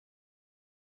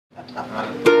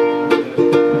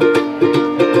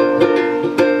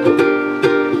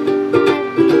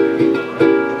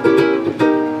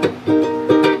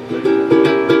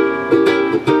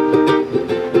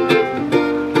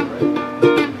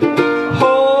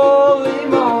Holy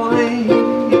moly,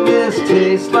 this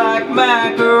tastes like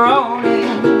macaroni,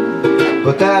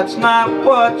 but that's not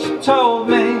what you told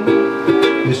me.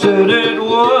 You said it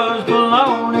was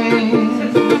bologna.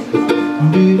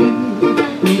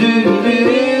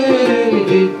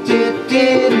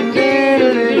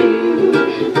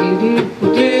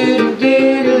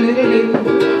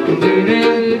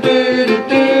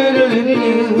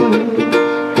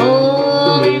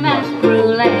 Holy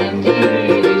mackerel and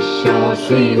it sure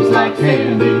seems like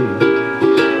candy,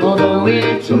 although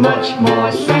it's much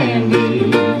more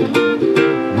sandy.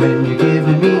 When you're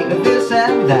giving me this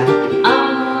and that,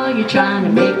 Oh, you're trying to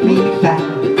make me fat.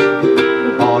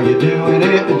 or you're doing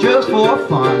it just for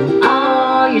fun.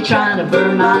 Oh, you're trying to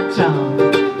burn my tongue.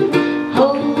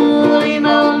 Holy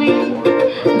moly,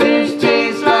 This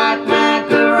tastes like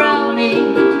macaroni,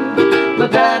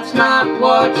 but that's not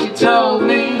what you told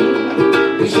me.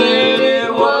 you said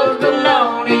it was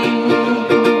bologna.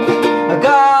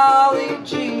 Golly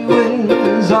gee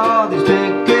whiz, all these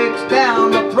pancakes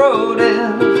down my throat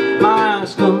is my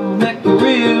stomach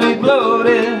really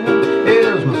bloated.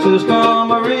 Is my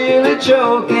system really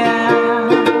choking?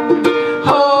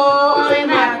 Holy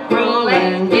mackerel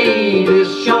and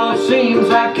this sure seems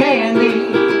like candy,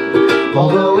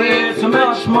 although it's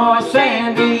much more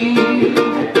sandy.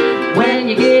 When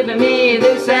you're giving me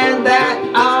this and that,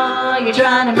 oh, you're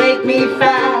trying to make me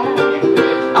fat.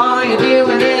 Are you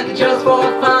doing it just for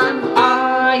fun?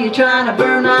 Oh, you're trying to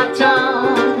burn my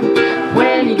tongue.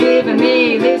 When you're giving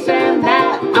me this and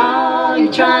that, oh,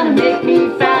 you're trying to make me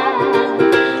fat.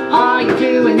 Oh, you're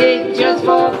doing it just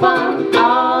for fun.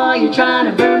 Oh, you're trying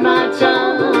to burn my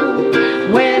tongue.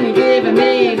 When you're giving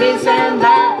me this and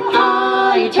that,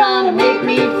 oh, you're trying to make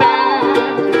me fat.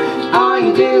 Oh,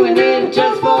 you're doing it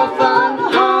just for fun.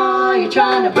 Oh, you're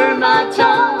trying to burn my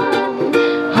tongue.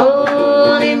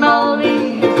 Holy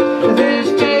moly, This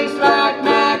tastes like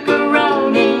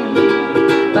macaroni,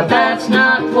 but that's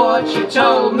not what you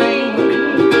told me.